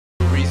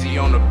She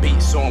on the beat,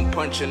 so I'm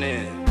punching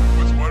in.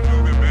 What's one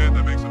move in bed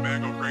that makes a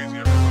man go crazy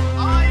every time?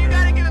 Oh, you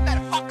gotta give it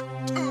that fuck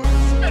too.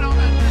 Spit on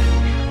that.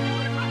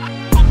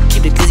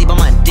 Keep it glizzy by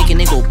my dick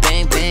and it go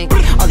bang bang.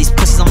 All these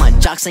pussies on my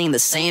jock saying the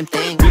same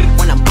thing.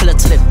 When I pull up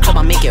to the club,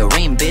 I make it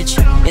rain, bitch.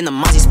 In the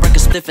Mozzie, spark a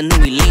spliff and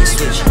then we lean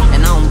switch.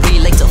 And I don't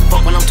really like to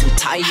fuck when I'm too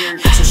tired,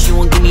 so she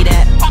won't give me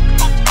that.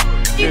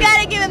 You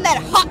gotta give him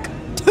that huck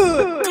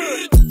too.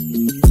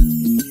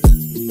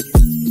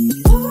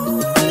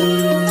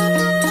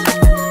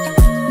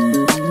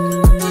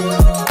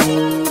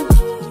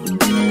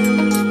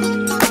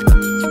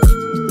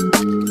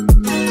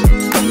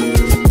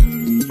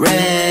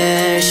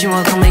 She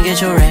wanna come and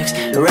get your racks,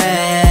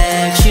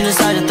 racks. She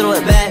decided to throw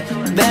it back,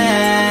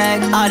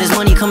 back. All this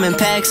money come in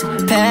packs,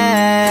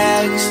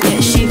 packs. Yeah,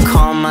 she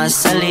called my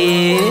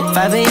celly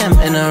 5 AM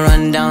in a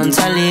rundown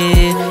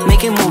tally.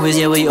 Making movies,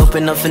 yeah, we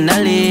open up for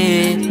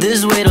Nelly.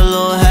 This weight a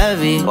little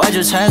heavy, why'd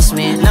you test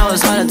me? Now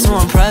it's harder to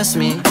impress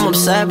me. I'm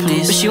upset,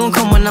 please, but she won't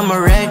come when I'm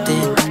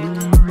erected.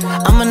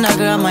 I'ma knock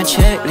her out my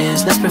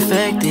checklist, that's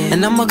perfected.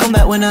 And I'ma come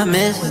back when I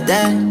miss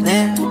that,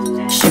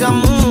 yeah. She got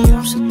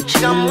moves, she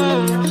got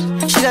moves.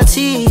 She got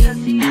teeth,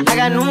 I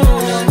got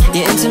news.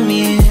 You're into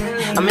me,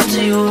 I'm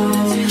into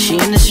you. She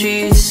in the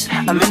streets,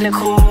 I'm in the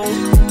cool.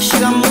 She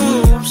got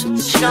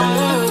moves, she got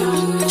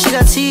moves. She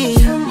got teeth,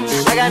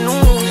 I got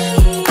news.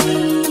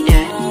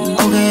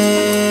 Yeah,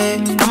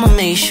 okay, I'ma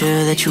make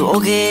sure that you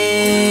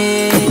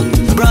okay.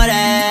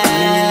 Brother,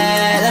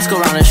 let's go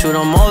round and shoot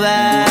 'em all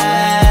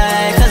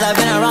back. Cause I've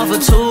been around for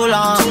too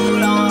long,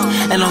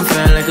 and I'm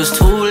feeling like it's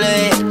too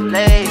late.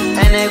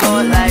 And they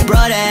go like,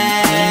 brother,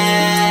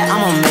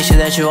 make sure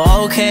that you're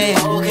okay.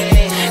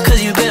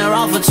 Cause you've been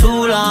around for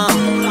too long,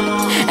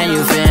 and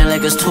you feeling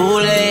like it's too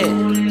late.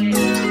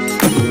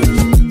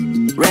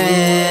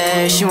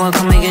 Racks, she wanna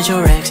come and get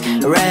your racks,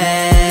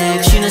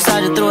 racks. She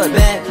decided to throw it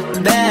back,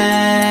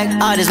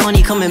 back. All this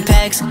money come in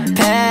packs,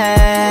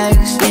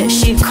 packs. Yeah,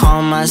 she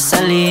called my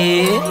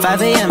celly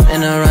 5 AM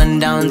in a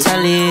rundown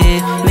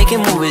tally.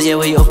 Making movies, yeah,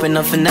 we open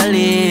up for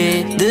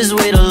Nelly. This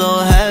weight a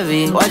little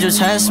heavy, why'd you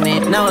test me?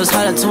 Now it's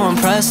harder to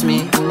impress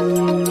me.